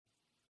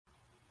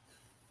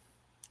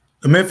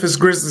The Memphis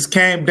Grizzlies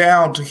came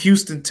down to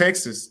Houston,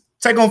 Texas,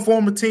 take on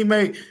former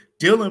teammate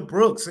Dillon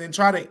Brooks and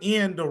try to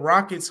end the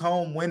Rockets'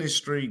 home winning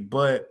streak,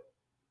 but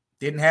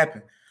didn't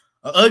happen.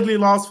 An ugly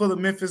loss for the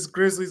Memphis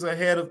Grizzlies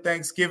ahead of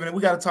Thanksgiving, and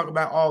we got to talk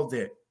about all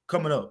that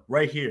coming up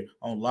right here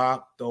on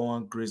Locked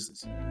On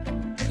Grizzlies.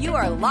 You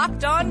are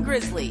Locked On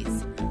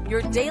Grizzlies,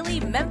 your daily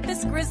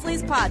Memphis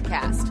Grizzlies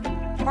podcast,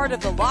 part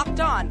of the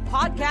Locked On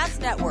Podcast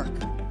Network,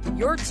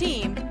 your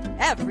team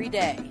every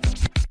day.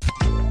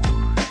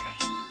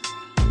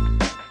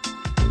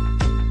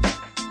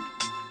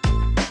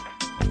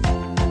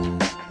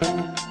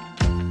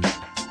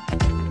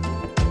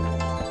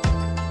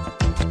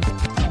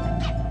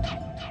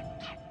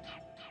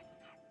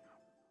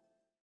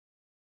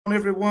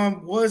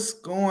 Everyone, what's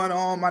going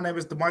on? My name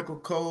is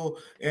DeMichael Cole,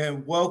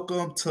 and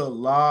welcome to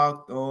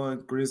Locked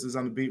On Grizzlies.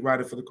 I'm the beat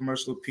writer for the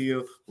Commercial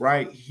Appeal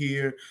right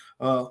here,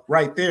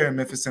 right there in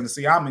Memphis,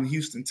 Tennessee. I'm in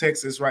Houston,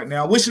 Texas right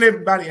now. Wishing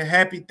everybody a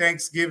happy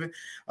Thanksgiving.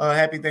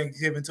 Happy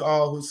Thanksgiving to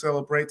all who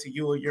celebrate, to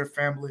you and your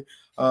family.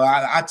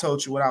 I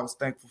told you what I was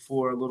thankful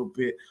for a little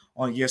bit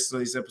on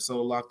yesterday's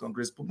episode of Locked On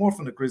Grizzlies, but more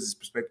from the Grizzlies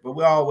perspective. But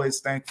we're always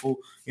thankful,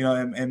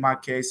 in my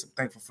case, I'm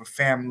thankful for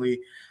family.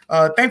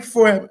 Thankful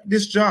for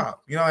this job,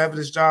 having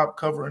this job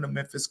covering the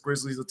Memphis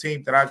Grizzlies, a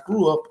team that I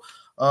grew up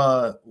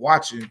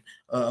watching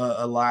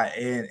a lot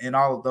and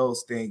all of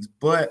those things.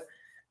 But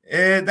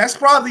that's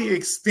probably the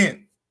extent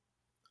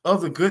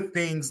of the good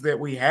things that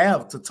we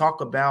have to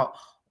talk about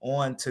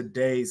on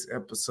today's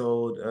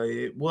episode.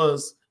 It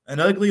was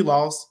an ugly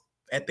loss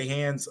at the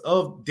hands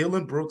of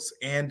Dillon Brooks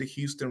and the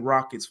Houston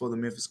Rockets for the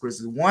Memphis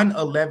Grizzlies.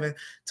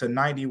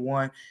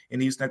 111-91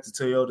 in Houston at the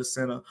Toyota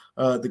Center.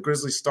 The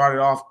Grizzlies started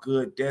off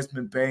good.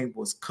 Desmond Bane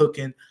was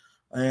cooking.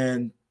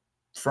 And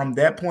from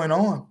that point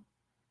on,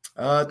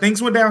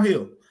 things went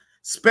downhill,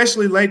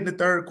 especially late in the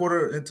third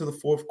quarter into the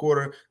fourth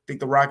quarter. I think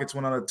the Rockets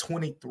went on a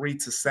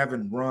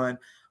 23-7 run,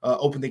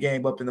 opened the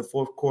game up in the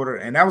fourth quarter,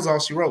 and that was all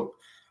she wrote.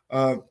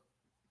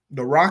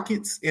 The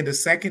Rockets in the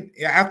second,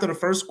 after the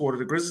first quarter,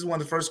 the Grizzlies won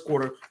the first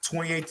quarter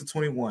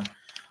 28-21.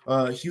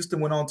 Houston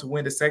went on to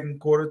win the second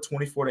quarter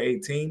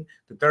 24-18,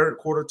 the third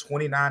quarter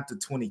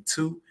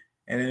 29-22,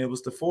 and then it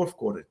was the fourth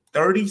quarter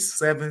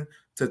 37-23.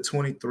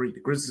 The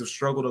Grizzlies have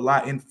struggled a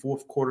lot in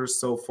fourth quarter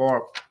so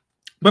far,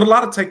 but a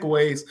lot of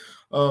takeaways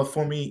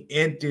for me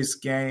in this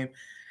game.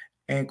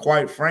 And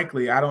quite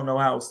frankly, I don't know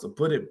how else to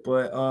put it,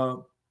 but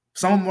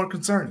some of them are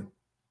concerning.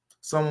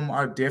 Some of them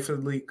are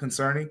definitely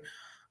concerning.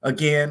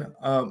 Again,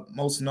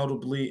 most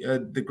notably,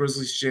 the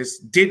Grizzlies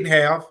just didn't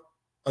have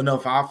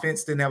enough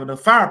offense, didn't have enough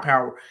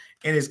firepower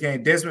in this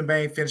game. Desmond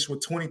Bane finished with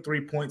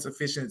 23 points,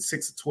 efficient,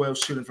 6 of 12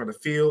 shooting from the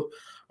field,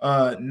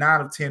 9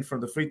 of 10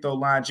 from the free throw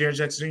line. Jaren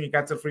Jackson Jr.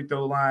 got to the free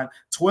throw line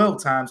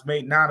 12 times,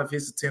 made 9 of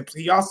his attempts.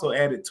 He also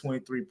added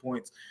 23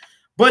 points.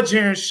 But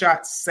Jaren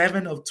shot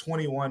 7 of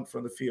 21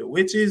 from the field,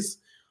 which is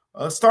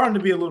starting to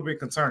be a little bit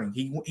concerning.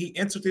 He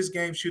entered this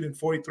game shooting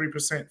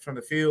 43% from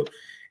the field,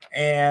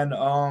 and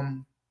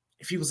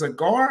if he was a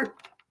guard,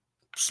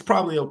 it's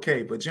probably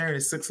okay. But Jaren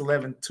is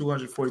 6'11",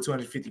 240,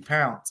 250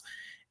 pounds.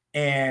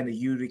 And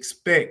you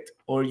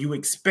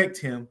expect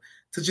him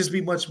to just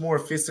be much more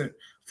efficient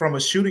from a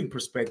shooting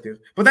perspective.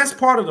 But that's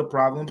part of the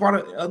problem.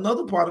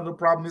 Another part of the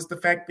problem is the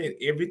fact that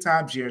every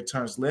time Jaren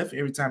turns left,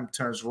 every time he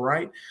turns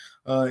right,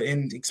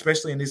 and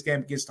especially in this game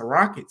against the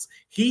Rockets,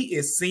 he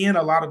is seeing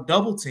a lot of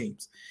double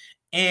teams.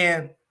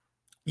 And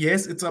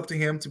yes, it's up to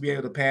him to be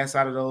able to pass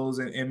out of those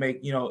and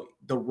make,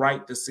 the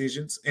right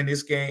decisions. In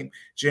this game,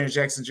 Jaren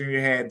Jackson Jr.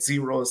 had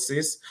 0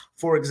 assists,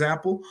 for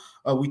example.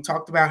 We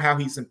talked about how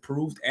he's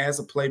improved as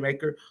a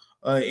playmaker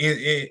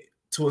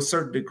to a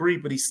certain degree,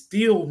 but he's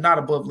still not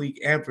above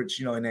league average,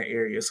 in that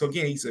area. So,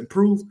 again, he's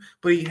improved,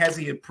 but has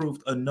he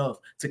improved enough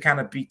to kind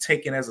of be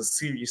taken as a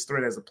serious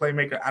threat as a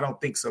playmaker? I don't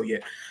think so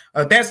yet.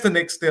 That's the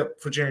next step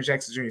for Jaren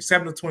Jackson Jr.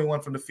 7 of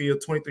 21 from the field,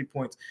 23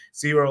 points,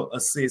 0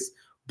 assists.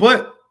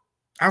 But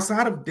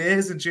outside of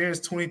Dez and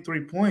Jaren's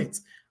 23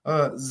 points,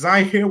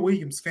 Zaire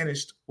Williams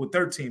finished with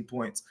 13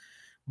 points.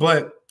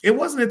 But it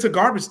wasn't into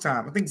garbage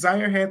time. I think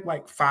Zaire had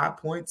like 5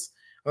 points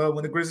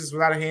when the Grizzlies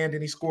were out of hand,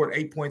 and he scored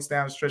 8 points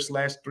down the stretch the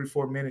last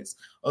 3-4 minutes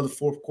of the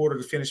fourth quarter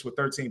to finish with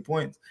 13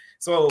 points.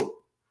 So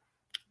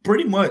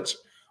pretty much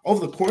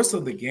over the course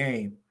of the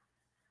game,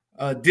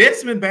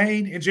 Desmond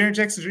Bane and Jaren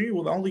Jackson Jr.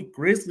 were the only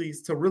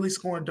Grizzlies to really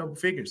score in double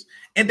figures.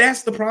 And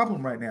that's the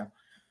problem right now.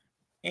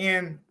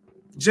 And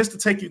just to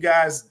take you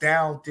guys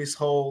down this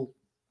whole,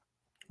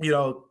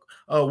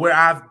 where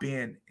I've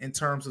been in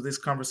terms of this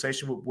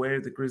conversation with where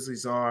the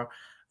Grizzlies are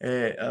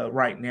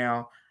right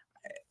now.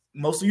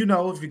 Most of you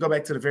know, if you go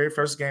back to the very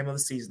first game of the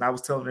season, I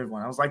was telling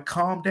everyone, I was like,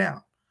 calm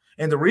down.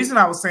 And the reason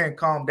I was saying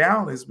calm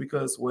down is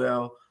because,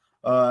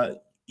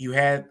 you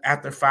had,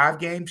 after 5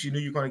 games, you knew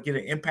you're going to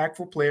get an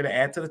impactful player to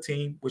add to the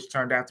team, which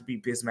turned out to be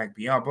Bismack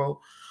Biyombo.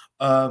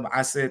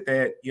 I said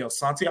that,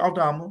 Santi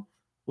Aldama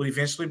would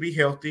eventually be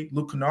healthy.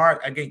 Luke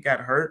Kennard, again,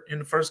 got hurt in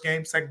the first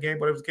game, second game,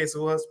 whatever the case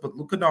it was. But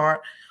Luke Kennard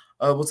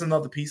was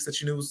another piece that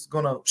you knew was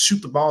going to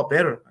shoot the ball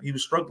better. He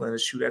was struggling to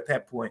shoot at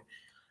that point.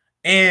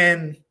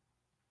 And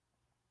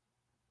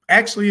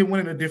actually, it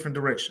went in a different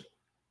direction.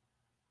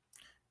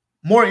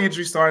 more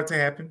injuries started to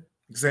happen.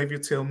 Xavier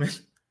Tillman,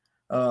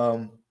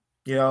 um,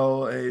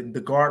 and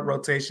the guard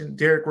rotation.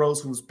 Derrick Rose,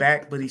 who's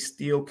back, but he's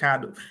still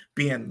kind of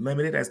being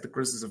limited as the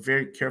Grizzlies are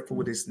very careful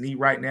with his knee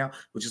right now,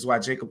 which is why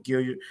Jacob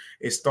Gilliard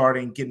is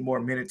starting, getting more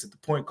minutes at the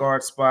point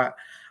guard spot.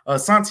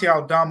 Santi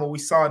Aldama, we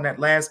saw in that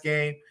last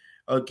game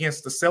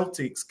against the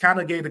Celtics,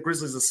 kind of gave the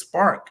Grizzlies a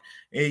spark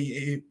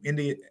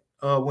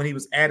when he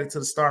was added to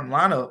the starting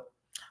lineup.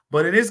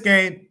 But in this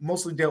game,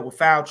 mostly dealt with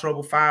foul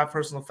trouble, 5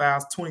 personal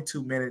fouls,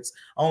 22 minutes,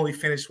 only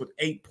finished with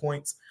 8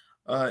 points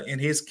in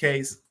his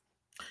case.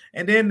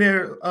 And then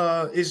there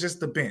is just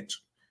the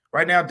bench.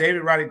 Right now,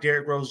 David Roddy,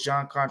 Derrick Rose,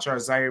 John Conchar,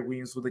 Zaire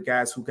Williams were the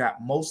guys who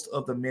got most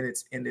of the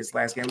minutes in this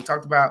last game. We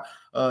talked about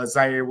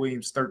Zaire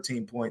Williams,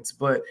 13 points.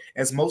 But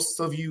as most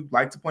of you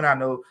like to point out, I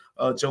know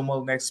Joe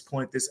Mullinax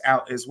pointed this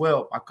out as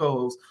well, my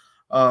co-host.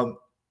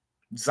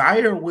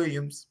 Zaire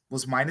Williams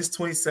was minus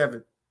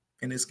 27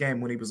 in this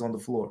game when he was on the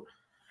floor.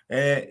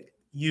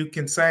 You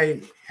can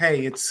say,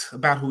 hey, it's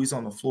about who he's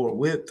on the floor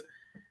with.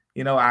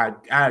 I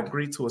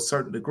agree to a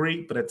certain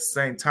degree, but at the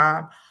same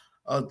time,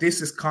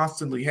 this is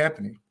constantly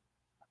happening.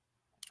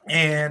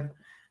 And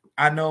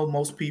I know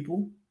most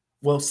people,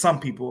 some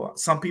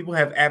people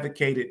have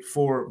advocated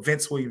for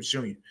Vince Williams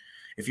Jr.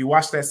 If you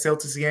watch that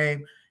Celtics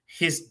game,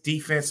 his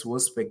defense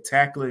was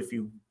spectacular. If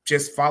you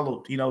just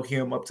followed,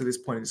 him up to this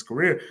point in his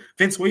career,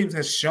 Vince Williams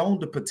has shown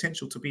the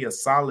potential to be a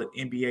solid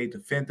NBA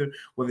defender,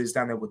 whether it's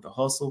down there with the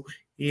hustle.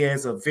 He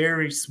has a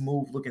very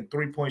smooth-looking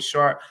three-point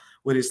shot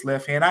with his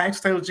left hand. I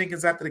asked Taylor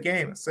Jenkins after the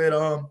game. I said,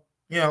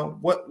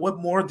 what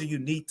more do you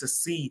need to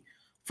see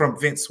from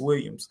Vince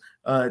Williams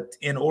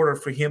in order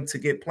for him to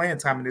get playing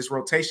time in this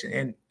rotation?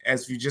 And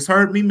as you just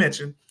heard me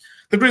mention,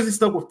 the Grizzlies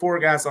stuck with 4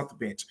 guys off the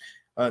bench.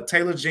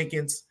 Taylor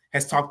Jenkins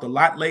has talked a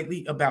lot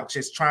lately about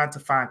just trying to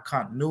find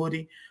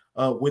continuity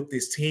with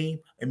this team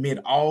amid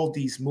all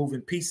these moving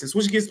pieces,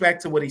 which gets back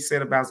to what he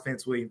said about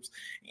Vince Williams.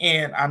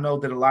 And I know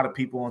that a lot of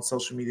people on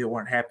social media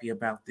weren't happy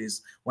about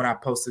this when I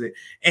posted it.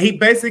 And he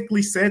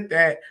basically said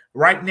that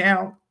right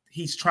now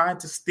he's trying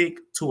to stick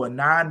to a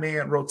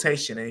 9-man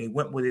rotation, and he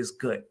went with his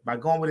gut. By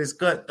going with his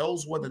gut,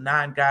 those were the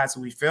 9 guys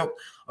who he felt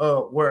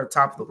were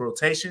top of the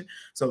rotation.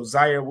 So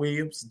Zaire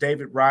Williams,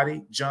 David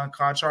Roddy, John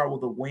Conchar were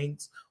the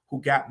wings who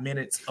got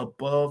minutes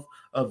above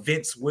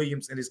Vince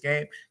Williams in this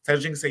game. Taylor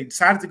Jenkins said he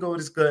decided to go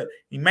with his gut.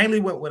 He mainly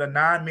went with a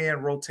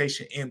 9-man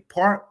rotation, in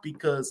part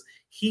because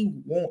he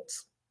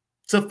wants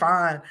to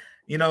find,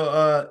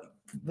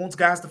 wants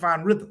guys to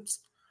find rhythms.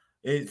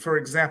 For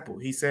example,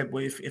 he said,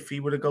 well, if he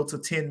were to go to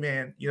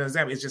 10-man,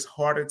 it's just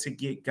harder to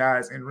get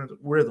guys in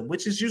rhythm,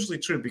 which is usually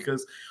true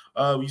because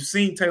you've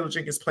seen Taylor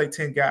Jenkins play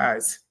 10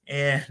 guys,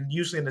 and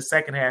usually in the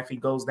second half he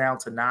goes down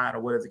to 9 or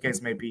whatever the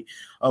case may be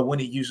when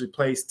he usually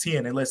plays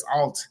 10, unless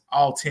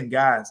all 10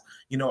 guys,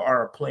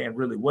 are playing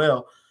really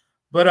well.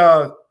 But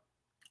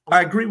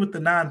I agree with the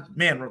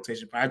 9-man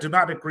rotation. I do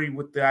not agree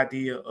with the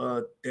idea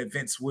that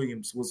Vince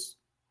Williams was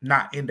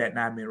not in that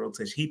 9-man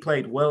rotation. He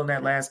played well in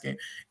that last game.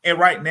 And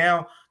right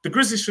now, the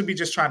Grizzlies should be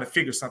just trying to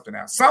figure something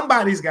out.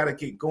 Somebody's got to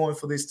get going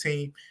for this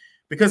team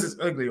because it's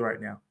ugly right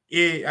now.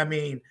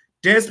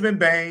 Desmond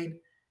Bane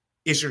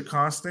is your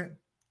constant.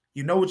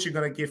 You know what you're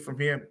going to get from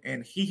him.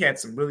 And he had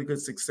some really good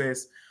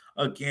success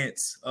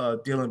against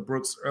Dillon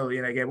Brooks early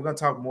in that game. We're going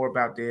to talk more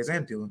about Dez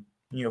and Dillon,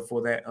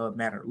 for that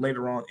matter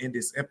later on in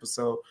this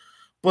episode.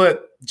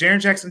 But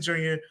Jaren Jackson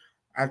Jr.,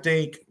 I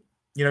think,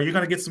 you're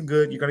going to get some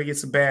good, you're going to get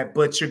some bad,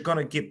 but you're going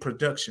to get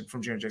production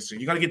from Jaren Jackson.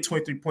 You're going to get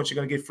 23 points. You're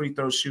going to get free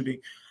throw shooting.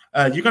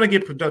 You're going to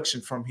get production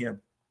from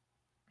him.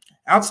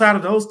 Outside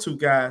of those 2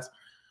 guys,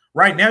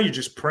 right now you're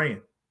just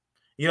praying.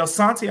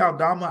 Santi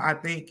Aldama, I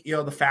think,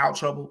 the foul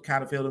trouble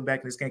kind of held him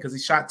back in this game because he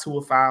shot 2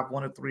 of 5,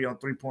 1 of 3 on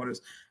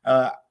 3-pointers.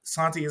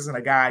 Santi isn't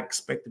a guy I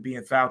expect to be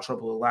in foul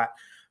trouble a lot.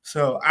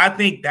 So I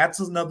think that's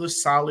another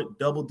solid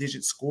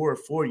double-digit scorer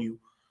for you.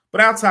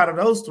 But outside of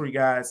those 3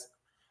 guys,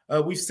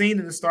 we've seen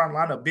in the starting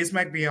lineup,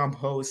 Bismack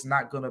Biyombo is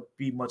not going to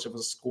be much of a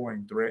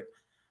scoring threat.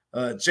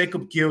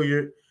 Jacob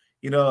Gilliard,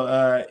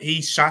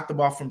 he shot the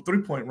ball from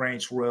 3-point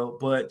range well,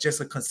 but just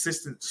a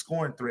consistent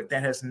scoring threat.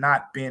 That has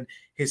not been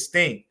his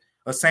thing.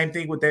 Same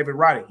thing with David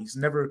Roddy. He's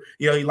never,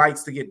 he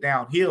likes to get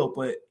downhill,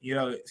 but,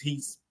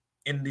 he's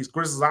in these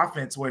Grizzlies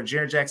offense where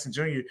Jaren Jackson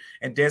Jr.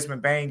 and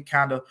Desmond Bane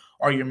kind of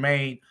are your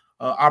main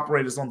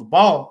operators on the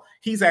ball.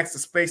 He's asked to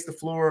space the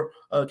floor,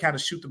 kind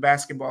of shoot the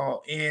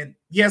basketball, and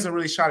he hasn't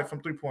really shot it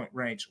from 3-point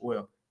range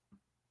well.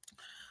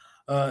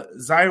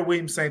 Zaire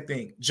Williams, same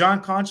thing.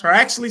 John Conchar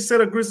actually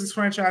set a Grizzlies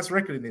franchise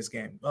record in this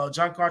game.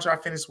 John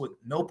Conchar finished with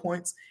no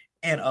points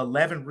and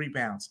 11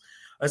 rebounds.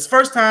 It's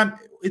first time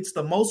it's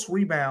the most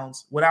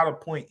rebounds without a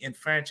point in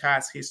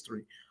franchise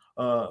history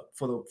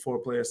for a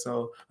player.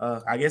 So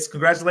I guess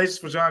congratulations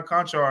for John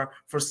Conchar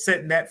for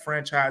setting that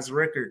franchise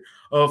record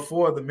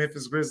for the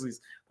Memphis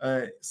Grizzlies.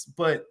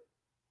 But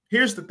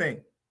here's the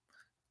thing.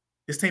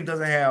 This team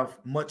doesn't have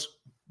much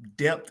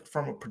depth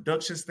from a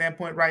production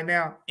standpoint right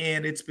now,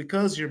 and it's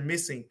because you're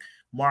missing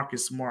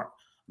Marcus Smart,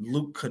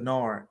 Luke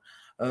Kennard,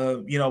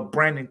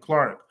 Brandon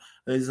Clark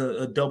is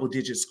a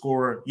double-digit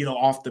scorer,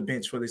 off the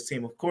bench for this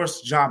team. Of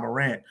course, Ja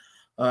Morant.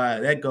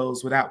 That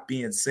goes without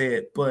being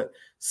said. But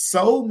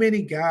so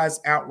many guys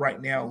out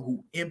right now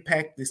who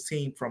impact this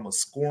team from a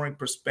scoring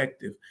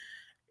perspective.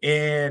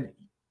 And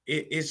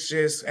it's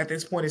just, at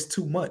this point, it's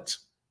too much.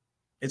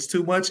 It's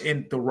too much.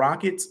 And the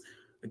Rockets,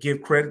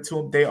 give credit to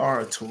them, they are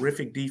a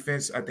terrific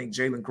defense. I think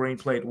Jalen Green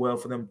played well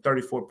for them,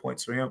 34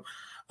 points for him.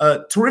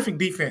 Terrific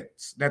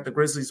defense that the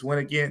Grizzlies went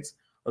against.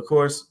 Of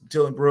course,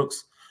 Dillon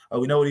Brooks,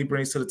 we know what he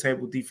brings to the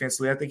table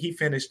defensively. I think he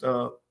finished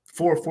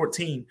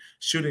 4-14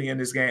 shooting in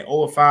this game,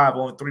 0-5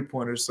 on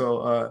three-pointers.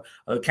 So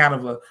kind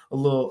of a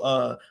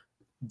little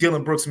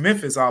Dillon Brooks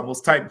Memphis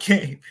almost type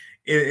game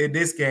in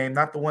this game,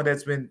 not the one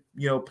that's been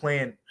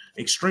playing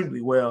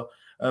extremely well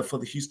for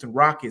the Houston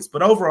Rockets.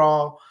 But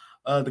overall,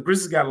 the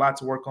Grizzlies got a lot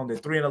to work on. They're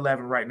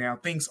 3-11 right now.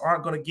 Things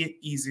aren't going to get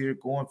easier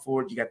going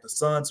forward. You got the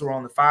Suns who are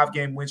on the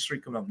 5-game win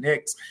streak coming up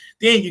next.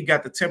 Then you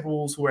got the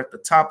Timberwolves who are at the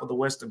top of the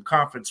Western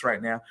Conference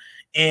right now.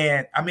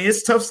 And, I mean,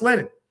 it's tough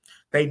sledding.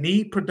 They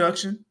need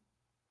production.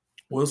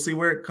 We'll see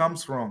where it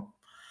comes from.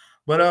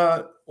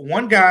 But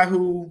one guy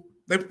who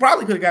they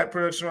probably could have got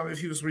production from if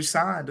he was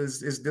re-signed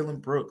is Dillon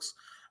Brooks.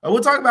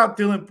 We'll talk about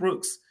Dillon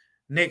Brooks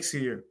next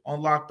year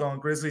on Locked On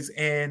Grizzlies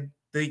and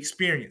the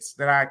experience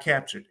that I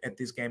captured at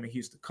this game in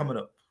Houston coming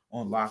up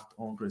on Locked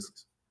On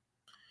Grizzlies.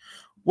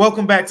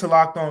 Welcome back to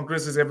Locked On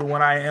Grizzlies,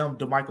 everyone. I am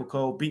DeMichael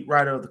Cole, beat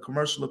writer of the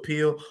Commercial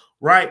Appeal,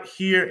 right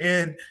here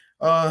in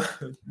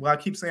I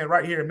keep saying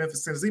right here in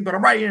Memphis, Tennessee, but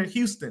I'm right here in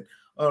Houston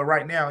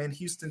right now, in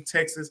Houston,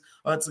 Texas.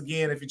 Once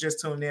again, if you're just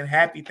tuning in,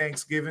 happy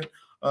Thanksgiving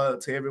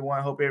to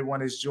everyone. Hope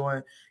everyone is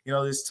enjoying,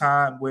 this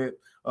time with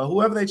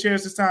whoever they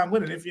cherish this time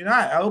with. And if you're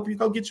not, I hope you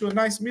go get you a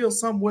nice meal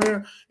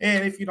somewhere.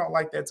 And if you don't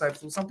like that type of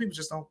food, some people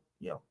just don't,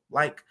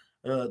 like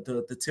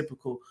the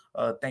typical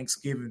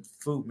Thanksgiving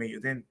food menu,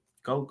 then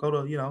go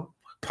to,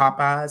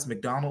 Popeyes,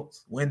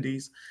 McDonald's,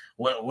 Wendy's,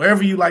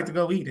 wherever you like to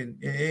go eat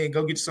and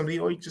go get you something to eat,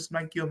 or you just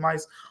make you a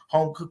nice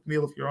home-cooked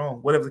meal of your own,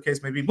 whatever the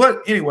case may be.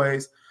 But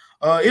anyways,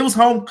 it was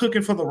home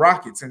cooking for the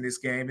Rockets in this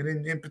game,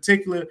 and in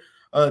particular,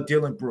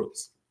 Dillon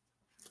Brooks.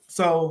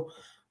 So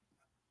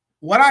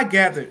what I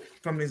gathered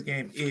from this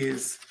game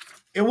is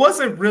it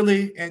wasn't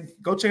really, and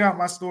go check out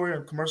my story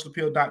on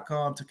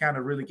commercialappeal.com to kind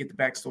of really get the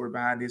backstory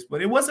behind this,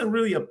 but it wasn't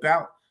really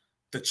about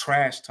the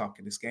trash talk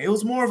in this game. It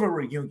was more of a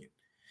reunion.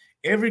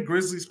 Every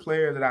Grizzlies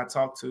player that I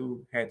talked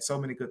to had so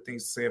many good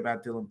things to say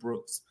about Dillon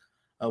Brooks,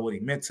 what he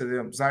meant to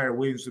them. Zaire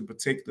Williams in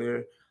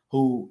particular,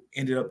 who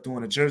ended up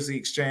doing a jersey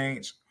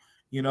exchange,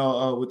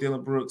 with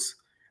Dillon Brooks,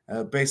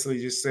 basically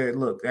just said,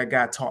 look, that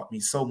guy taught me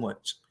so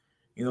much,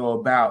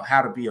 about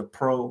how to be a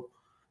pro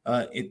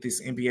at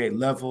this NBA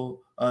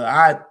level.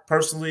 I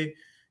personally,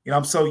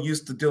 I'm so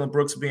used to Dillon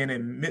Brooks being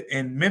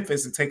in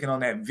Memphis and taking on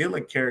that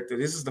villain character.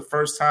 This is the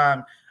first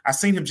time I've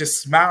seen him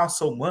just smile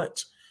so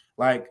much.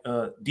 Like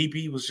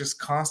DB was just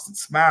constant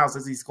smiles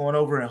as he's going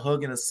over and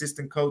hugging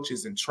assistant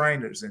coaches and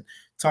trainers and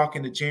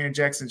talking to Jaren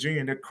Jackson Jr.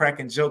 and they're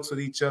cracking jokes with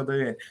each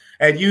other.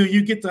 And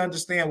you get to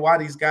understand why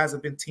these guys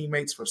have been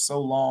teammates for so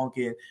long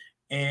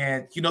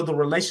and the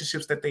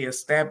relationships that they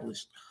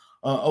established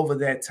over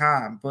that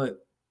time.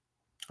 But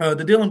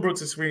the Dillon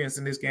Brooks experience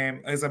in this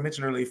game, as I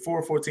mentioned earlier,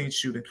 4-14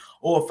 shooting,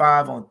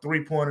 0-5 on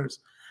three-pointers.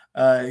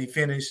 He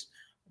finished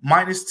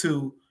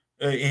 -2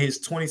 in his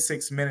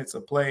 26 minutes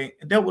of play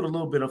and dealt with a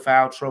little bit of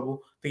foul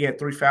trouble. They had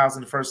 3 fouls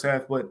in the first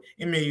half, but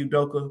Ime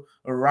Udoka,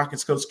 a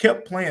Rockets coach,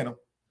 kept playing him.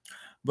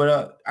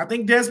 But I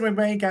think Desmond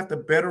Bane got the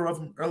better of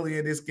him early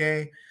in this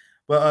game.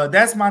 But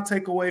that's my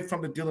takeaway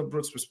from the Dillon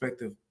Brooks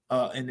perspective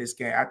in this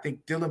game. I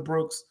think Dillon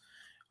Brooks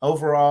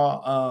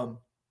overall,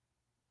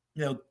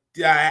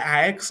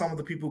 I asked some of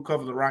the people who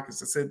cover the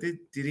Rockets. I said, did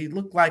he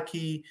look like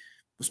he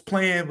was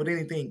playing with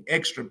anything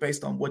extra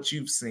based on what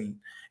you've seen?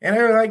 And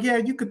they were like, yeah,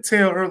 you could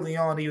tell early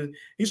on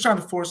he's trying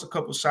to force a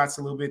couple shots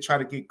a little bit, try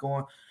to get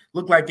going.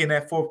 Looked like in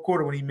that fourth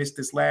quarter when he missed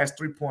this last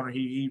three-pointer,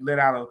 he let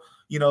out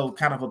a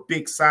kind of a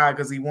big sigh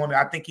because he wanted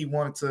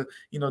to,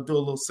 do a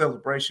little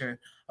celebration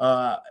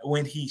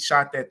when he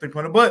shot that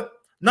three-pointer. But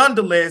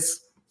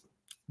nonetheless,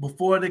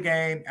 before the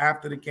game,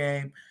 after the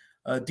game,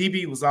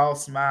 DB was all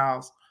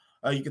smiles.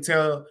 You can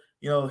tell,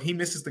 he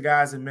misses the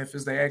guys in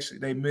Memphis.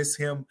 They miss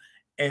him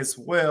as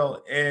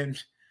well.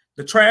 And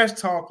the trash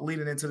talk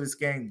leading into this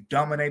game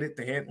dominated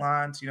the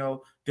headlines.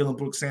 Dillon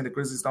Brooks saying the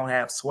Grizzlies don't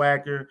have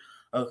swagger,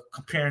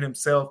 comparing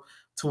himself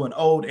to an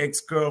old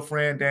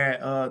ex-girlfriend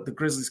that the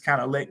Grizzlies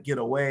kind of let get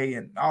away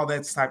and all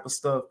that type of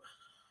stuff.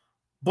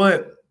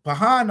 But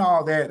behind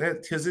all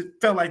that, because it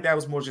felt like that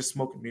was more just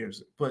smoke and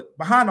mirrors. But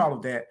behind all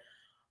of that,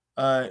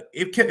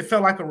 it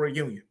felt like a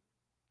reunion.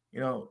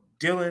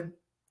 Dillon,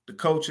 the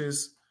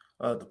coaches,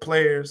 the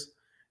players,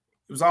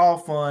 it was all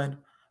fun.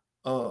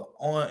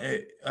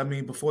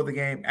 Before the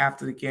game,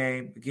 after the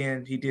game,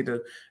 again, he did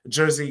a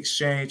jersey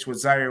exchange with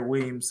Zaire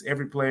Williams,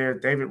 every player,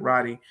 David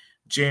Roddy,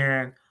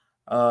 Jaren,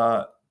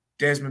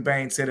 Desmond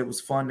Bane said it was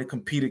fun to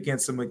compete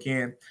against him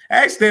again.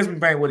 I asked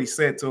Desmond Bane what he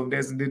said to him.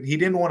 He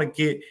didn't want to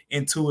get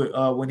into it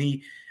when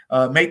he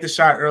made the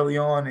shot early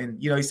on, and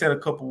he said a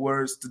couple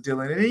words to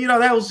Dillon, and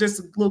that was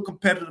just a little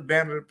competitive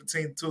banter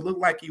between the two. It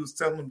looked like he was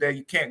telling him that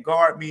you can't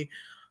guard me.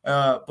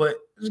 But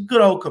it's a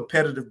good old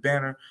competitive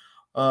banner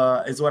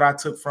is what I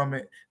took from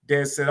it.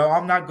 Des said, "Oh,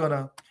 I'm not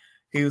gonna."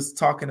 He was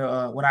talking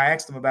to when I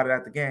asked him about it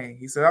at the game.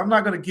 He said, "I'm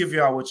not gonna give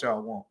y'all what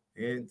y'all want,"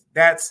 and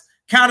that's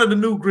kind of the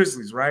new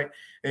Grizzlies, right?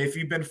 If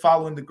you've been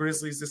following the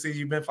Grizzlies this season,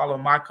 you've been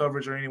following my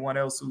coverage or anyone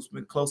else who's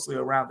been closely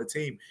around the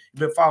team, you've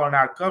been following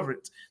our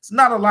coverage. It's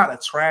not a lot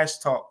of trash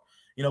talk,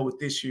 with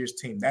this year's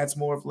team. That's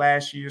more of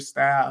last year's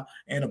style,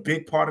 and a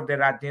big part of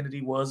that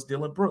identity was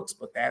Dillon Brooks,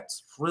 but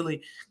that's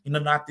really,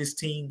 not this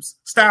team's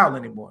style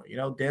anymore.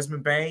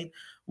 Desmond Bane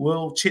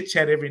will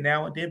chit-chat every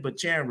now and then, but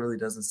Jaren really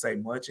doesn't say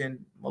much, and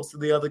most of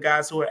the other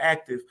guys who are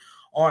active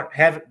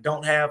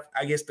don't have,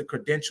 I guess, the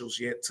credentials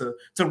yet to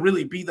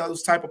really be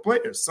those type of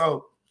players.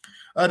 So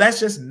that's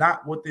just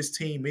not what this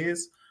team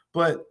is,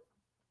 but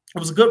it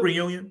was a good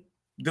reunion.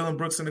 Dillon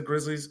Brooks and the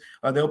Grizzlies,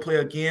 they'll play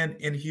again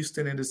in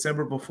Houston in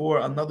December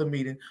before another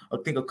meeting. I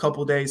think a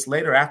couple days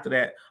later after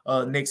that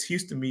next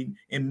Houston meeting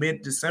in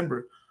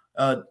mid-December,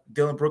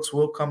 Dillon Brooks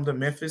will come to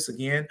Memphis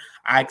again.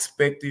 I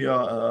expect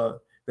there'll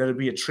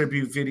be a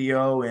tribute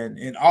video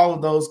and all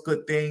of those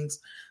good things.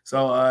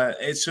 So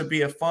it should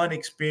be a fun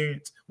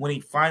experience when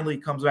he finally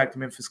comes back to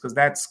Memphis, because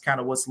that's kind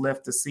of what's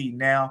left to see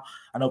now.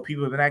 I know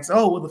people have been asking,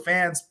 will the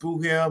fans boo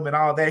him and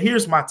all that?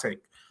 Here's my take.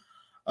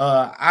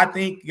 I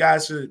think you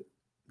guys should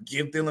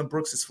give Dillon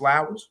Brooks his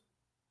flowers,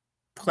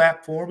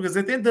 clap for him, because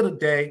at the end of the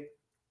day,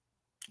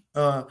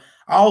 I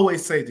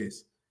always say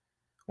this.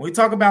 When we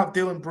talk about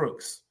Dillon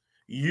Brooks,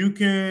 you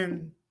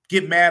can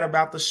get mad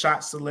about the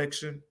shot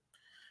selection.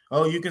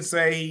 You can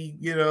say,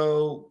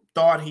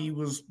 thought he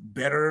was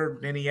better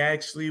than he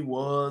actually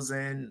was,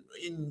 and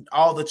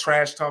all the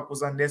trash talk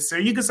was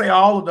unnecessary. You can say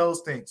all of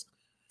those things.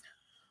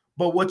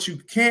 But what you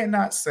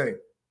cannot say,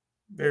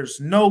 there's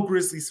no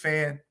Grizzlies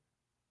fan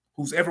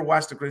who's ever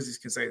watched the Grizzlies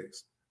can say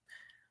this.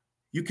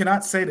 You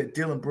cannot say that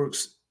Dillon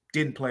Brooks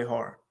didn't play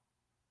hard.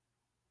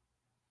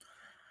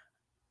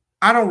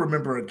 I don't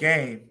remember a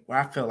game where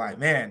I felt like,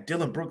 man,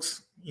 Dillon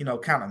Brooks,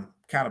 kind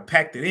of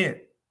packed it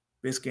in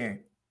this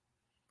game.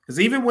 Because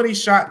even when he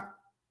shot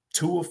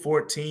 2 of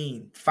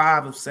 14,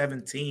 5 of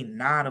 17,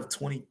 9 of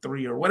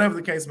 23, or whatever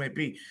the case may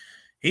be,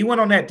 he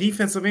went on that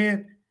defensive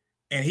end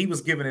and he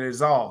was giving it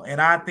his all.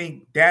 And I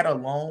think that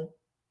alone,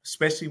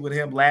 especially with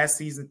him last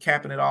season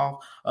capping it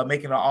off,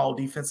 making an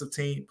all-defensive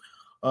team,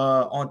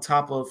 on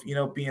top of,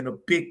 being a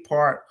big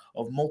part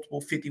of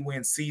multiple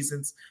 50-win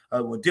seasons.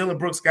 When Dillon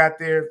Brooks got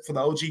there, for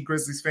the OG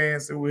Grizzlies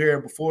fans that were here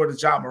before the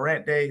Ja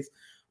Morant days,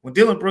 when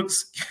Dillon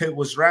Brooks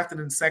was drafted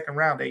in the second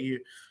round that year,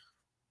 it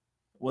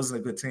wasn't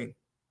a good team.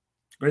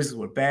 Grizzlies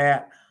were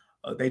bad.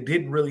 They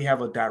didn't really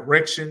have a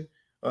direction.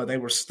 They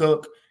were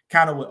stuck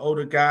kind of with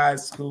older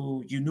guys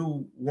who you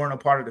knew weren't a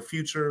part of the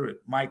future.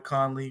 Mike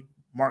Conley,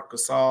 Mark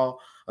Gasol,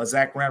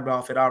 Zach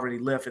Randolph had already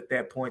left at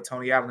that point.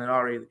 Tony Allen had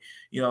already,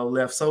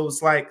 left. So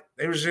it's like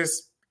they was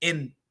just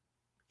in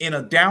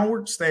a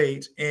downward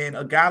stage. And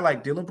a guy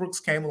like Dillon Brooks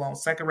came along,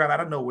 second round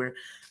out of nowhere,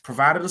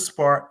 provided a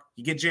spark.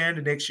 You get Jaren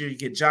the next year, you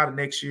get Ja the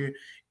next year,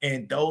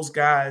 and those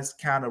guys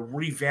kind of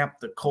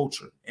revamped the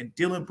culture. And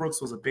Dillon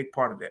Brooks was a big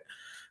part of that.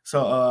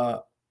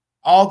 So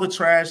all the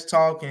trash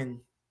talk and,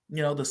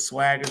 the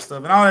swagger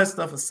stuff and all that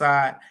stuff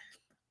aside,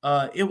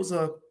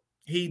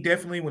 he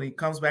definitely, when he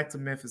comes back to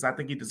Memphis, I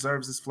think he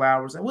deserves his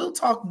flowers. And we'll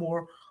talk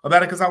more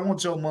about it because I want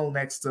Joe Mo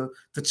next to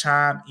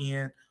chime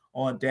in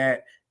on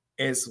that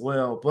as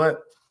well.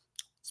 But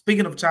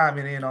speaking of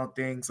chiming in on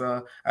things,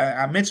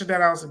 I mentioned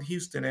that I was in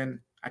Houston and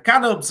I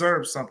kind of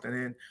observed something.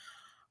 And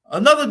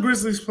another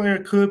Grizzlies player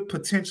could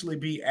potentially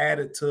be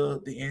added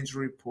to the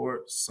injury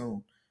report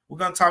soon. We're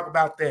going to talk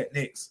about that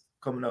next,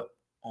 coming up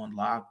on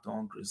Locked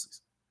On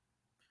Grizzlies.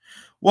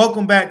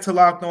 Welcome back to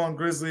Locked On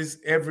Grizzlies,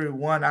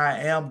 everyone. I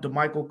am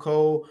DeMichael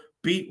Cole,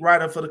 beat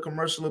writer for the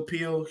Commercial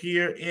Appeal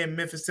here in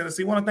Memphis,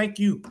 Tennessee. I want to thank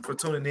you for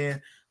tuning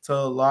in to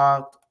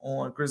Locked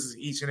On Grizzlies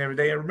each and every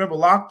day. And remember,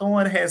 Locked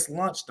On has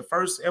launched the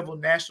first ever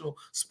national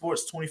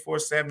sports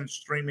 24/7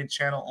 streaming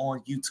channel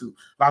on YouTube.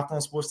 Locked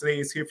On Sports Today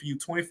is here for you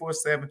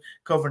 24/7,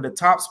 covering the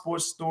top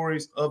sports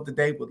stories of the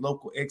day with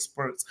local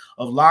experts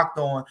of Locked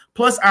On.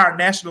 Plus, our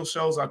national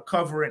shows are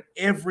covering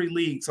every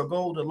league. So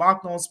go to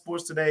Locked On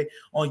Sports Today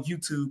on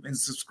YouTube and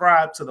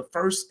subscribe to the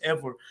first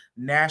ever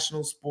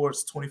national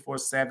sports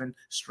 24/7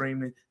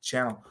 streaming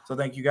channel. So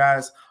thank you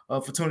guys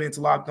for tuning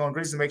into Locked On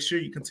Grizzlies. Make sure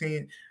you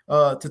continue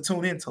to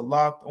tune in to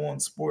Locked On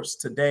Sports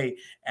Today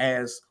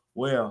as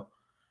well.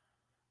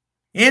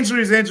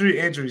 Injuries,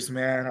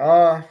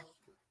 man.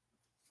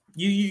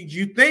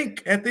 You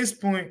think at this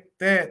point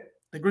that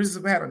the Grizzlies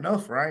have had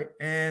enough, right?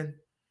 And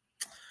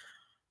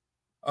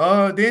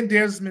then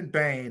Desmond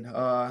Bane,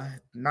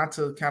 not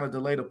to kind of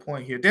delay the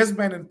point here. Desmond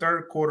Bane in the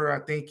third quarter, I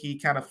think he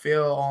kind of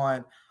fell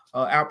on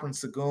Alperen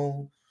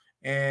Sengun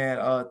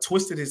and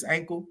twisted his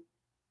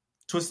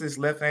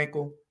left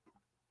ankle.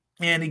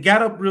 And he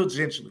got up real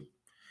gingerly.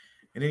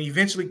 And then he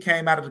eventually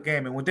came out of the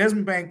game. And when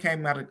Desmond Bane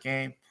came out of the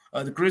game,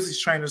 the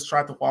Grizzlies trainers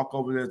tried to walk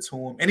over there to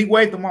him. And he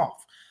waved them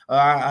off.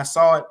 I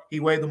saw it. He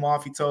waved them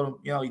off. He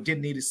told them, he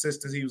didn't need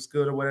assistance. He was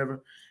good or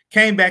whatever.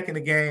 Came back in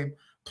the game,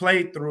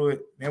 played through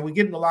it. And we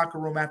get in the locker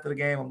room after the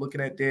game. I'm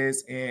looking at Des.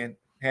 And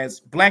Has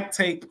black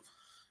tape,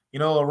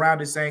 around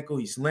his ankle.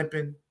 He's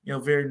limping,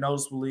 very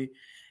noticeably.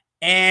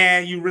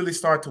 And you really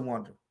start to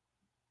wonder.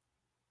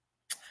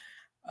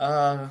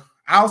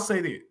 I'll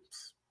say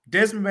this.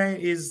 Desmond Bane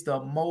is the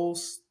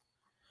most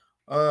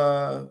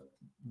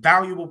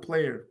valuable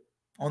player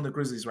on the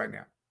Grizzlies right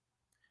now.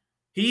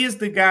 He is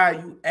the guy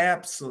you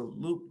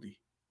absolutely,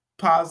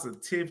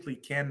 positively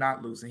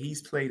cannot lose. And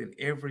he's played in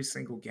every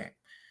single game,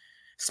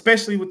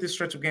 especially with this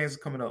stretch of games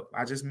coming up.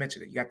 I just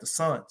mentioned it. You got the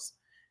Suns.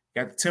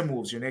 You got the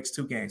Timberwolves, your next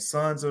two games.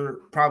 Suns are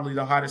probably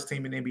the hottest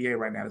team in the NBA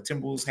right now. The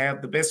Timberwolves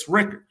have the best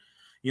record,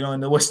 in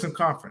the Western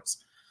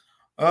Conference.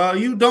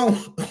 You don't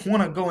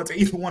want to go into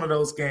either one of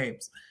those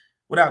games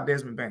without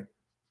Desmond Bane.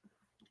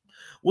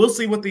 We'll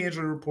see what the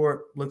injury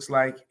report looks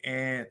like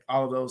and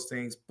all of those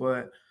things.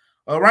 But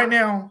right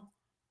now,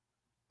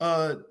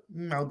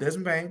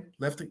 Desmond Bane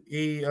left.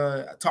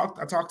 I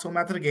talked to him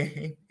after the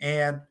game,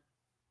 and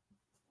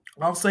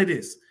I'll say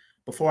this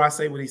before I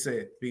say what he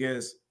said,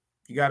 because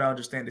you got to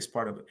understand this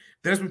part of it.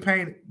 Desmond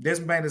Bane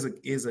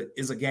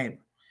is a gamer.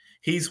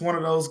 He's one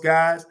of those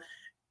guys.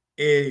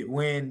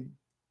 When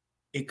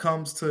it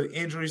comes to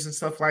injuries and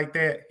stuff like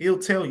that, he'll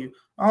tell you,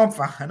 "Oh,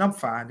 I'm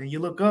fine." And you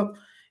look up,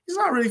 he's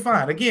not really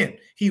fine. Again,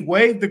 he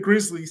waved the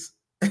Grizzlies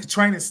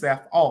training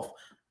staff off.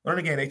 Learn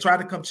again. They tried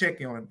to come check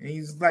on him, and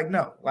he's like,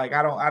 "No, I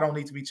don't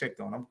need to be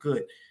checked on. I'm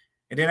good."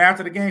 And then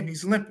after the game,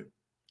 he's limping.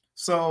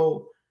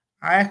 So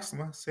I asked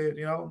him. I said,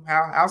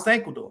 how's the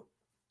ankle doing?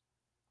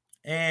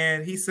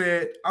 And he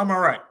said, "I'm all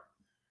right."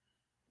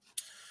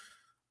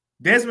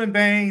 Desmond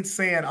Bane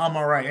saying, "I'm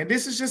all right." And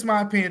this is just my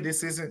opinion.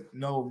 This isn't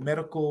no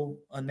medical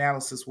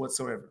analysis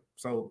whatsoever.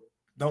 So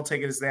don't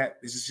take it as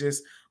that. This is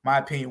just my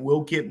opinion.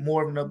 We'll get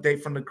more of an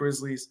update from the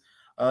Grizzlies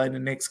in the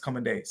next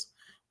coming days.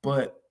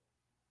 But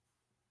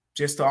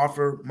just to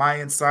offer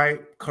my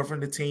insight, covering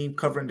the team,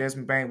 covering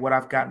Desmond Bane, what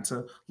I've gotten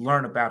to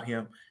learn about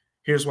him,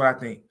 here's what I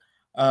think.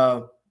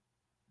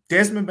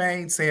 Desmond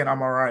Bane saying,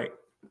 "I'm all right,"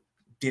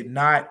 did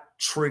not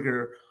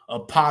trigger a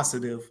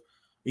positive,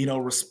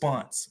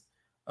 response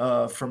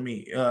from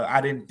me. I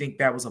didn't think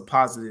that was a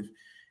positive,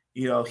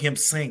 him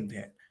saying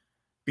that,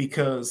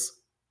 because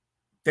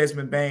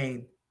Desmond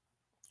Bane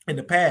in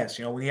the past,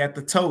 when he had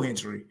the toe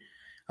injury,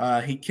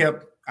 I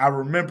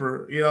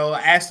remember,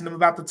 asking him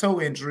about the toe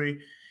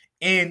injury,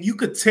 and you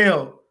could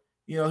tell,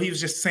 he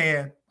was just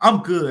saying,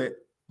 "I'm good,"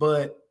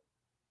 but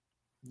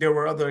there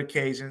were other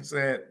occasions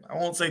that I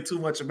won't say too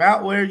much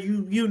about where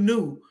you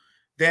knew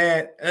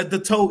that the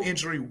toe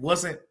injury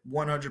wasn't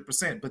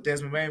 100%, but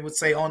Desmond Bane would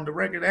say on the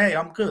record, "Hey,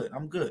 I'm good.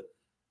 I'm good."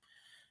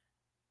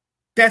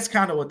 That's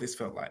kind of what this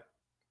felt like.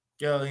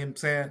 You know what I'm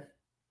saying?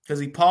 Because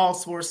he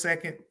paused for a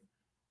second,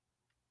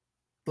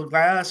 looked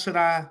like, should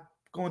I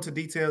go into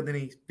detail?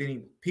 Then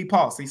he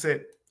paused. He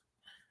said,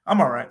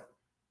 "I'm all right.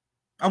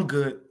 I'm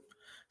good."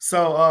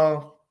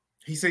 So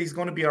he said he's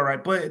going to be all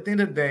right. But at the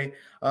end of the day,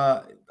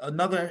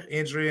 another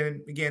injury,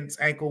 and again, it's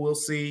ankle. We'll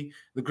see.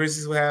 The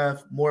Grizzlies will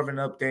have more of an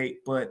update,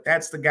 but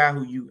that's the guy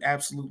who you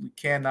absolutely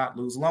cannot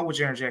lose, along with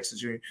Jaren Jackson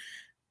Jr.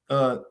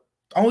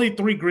 Only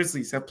 3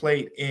 Grizzlies have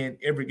played in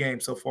every game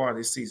so far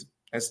this season.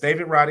 That's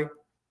David Roddy,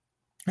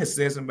 that's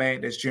Desmond Bane,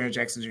 that's Jaren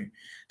Jackson Jr.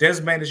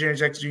 Desmond Bane and Jaren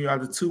Jackson Jr. are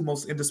the 2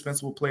 most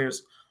indispensable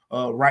players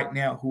right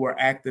now who are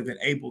active and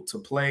able to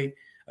play.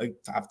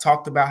 I've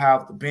talked about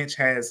how the bench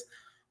has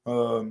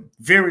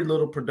very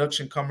little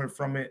production coming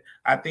from it.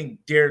 I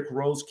think Derrick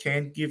Rose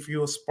can give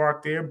you a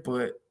spark there,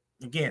 but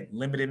again,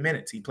 limited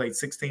minutes. He played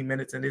 16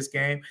 minutes in this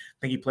game. I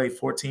think he played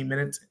 14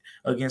 minutes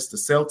against the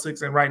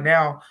Celtics. And right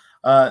now,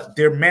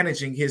 they're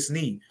managing his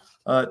knee.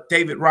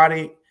 David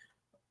Roddy,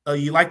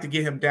 you like to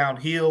get him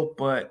downhill,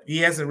 but he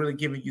hasn't really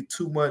given you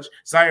too much.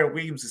 Zaire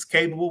Williams is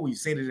capable. We've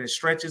seen it in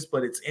stretches,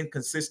 but it's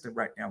inconsistent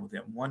right now with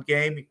him. One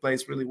game, he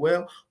plays really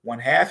well. One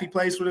half, he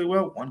plays really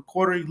well. One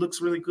quarter, he looks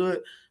really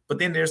good. But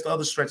then there's the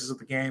other stretches of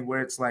the game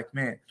where it's like,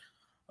 man,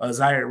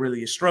 Zaire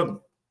really is struggling.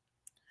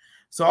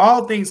 So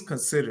all things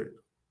considered,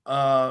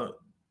 that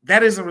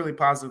isn't really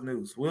positive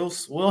news.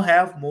 We'll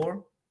have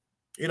more,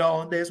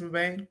 on Desmond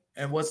Bane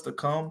and what's to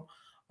come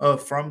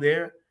from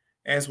there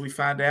as we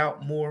find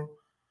out more.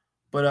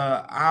 But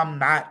I'm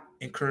not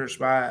encouraged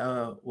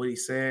by what he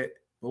said.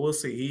 But we'll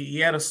see. He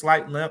had a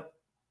slight limp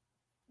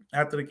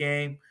after the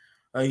game.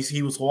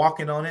 He was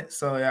walking on it.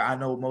 So I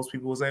know most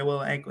people will say,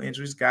 well, ankle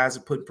injuries, guys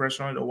are putting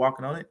pressure on it or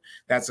walking on it.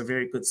 That's a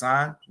very good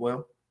sign.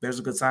 Well, there's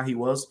a good sign he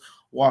was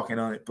walking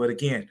on it. But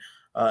again,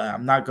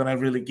 I'm not going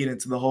to really get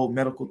into the whole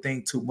medical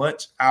thing too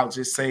much. I'll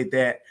just say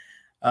that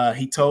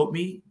he told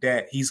me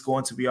that he's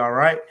going to be all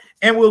right.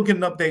 And we'll get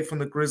an update from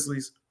the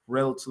Grizzlies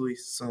relatively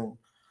soon.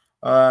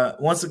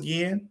 Once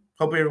again,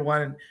 hope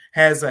everyone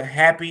has a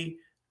happy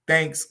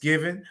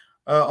Thanksgiving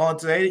on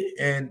today.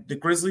 And the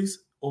Grizzlies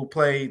will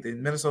play the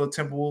Minnesota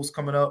Timberwolves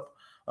coming up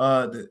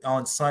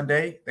on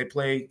Sunday. They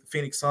play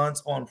Phoenix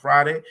Suns on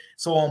Friday.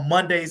 So on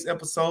Monday's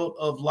episode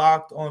of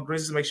Locked on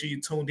Grizzlies, make sure you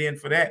tuned in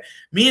for that.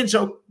 Me and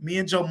Joe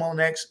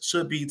Monax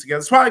should be together.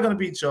 It's probably going to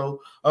be Joe.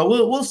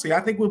 We'll see. I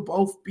think we'll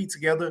both be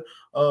together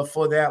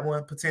for that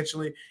one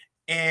potentially,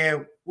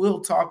 and we'll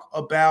talk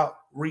about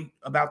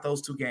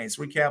those 2 games,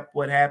 recap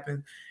what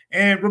happened,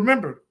 And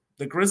remember,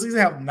 the Grizzlies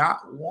have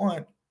not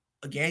won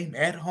a game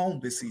at home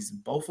this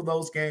season. Both of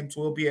those games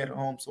will be at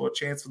home, so a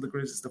chance for the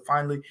Grizzlies to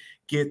finally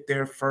get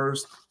their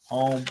first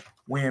home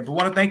win. But I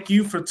want to thank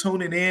you for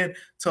tuning in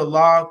to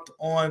Locked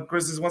On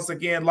Grizzlies. Once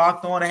again,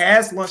 Locked On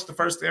has launched the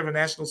first ever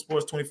national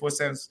sports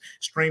 24/7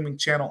 streaming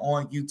channel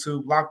on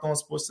YouTube. Locked On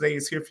Sports Today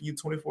is here for you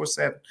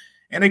 24/7.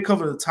 And they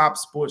cover the top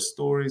sports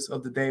stories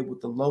of the day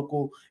with the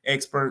local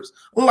experts,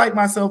 like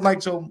myself, like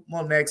Joe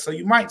Monax. So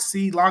you might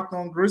see Locked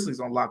On Grizzlies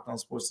on Locked On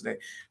Sports Today.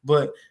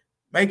 But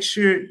make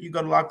sure you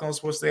go to Locked On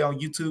Sports Today on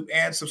YouTube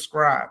and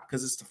subscribe,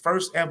 because it's the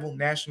first ever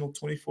national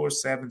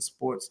 24/7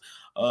 sports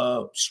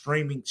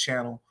streaming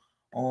channel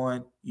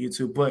on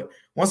YouTube. But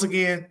once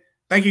again,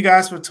 thank you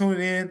guys for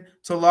tuning in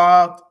to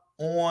Locked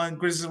On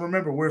Grizzlies.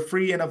 Remember, we're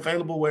free and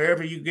available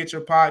wherever you get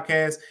your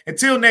podcast.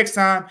 Until next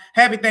time,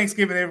 happy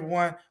Thanksgiving,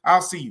 everyone.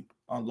 I'll see you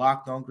on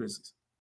Locked On Grizzlies.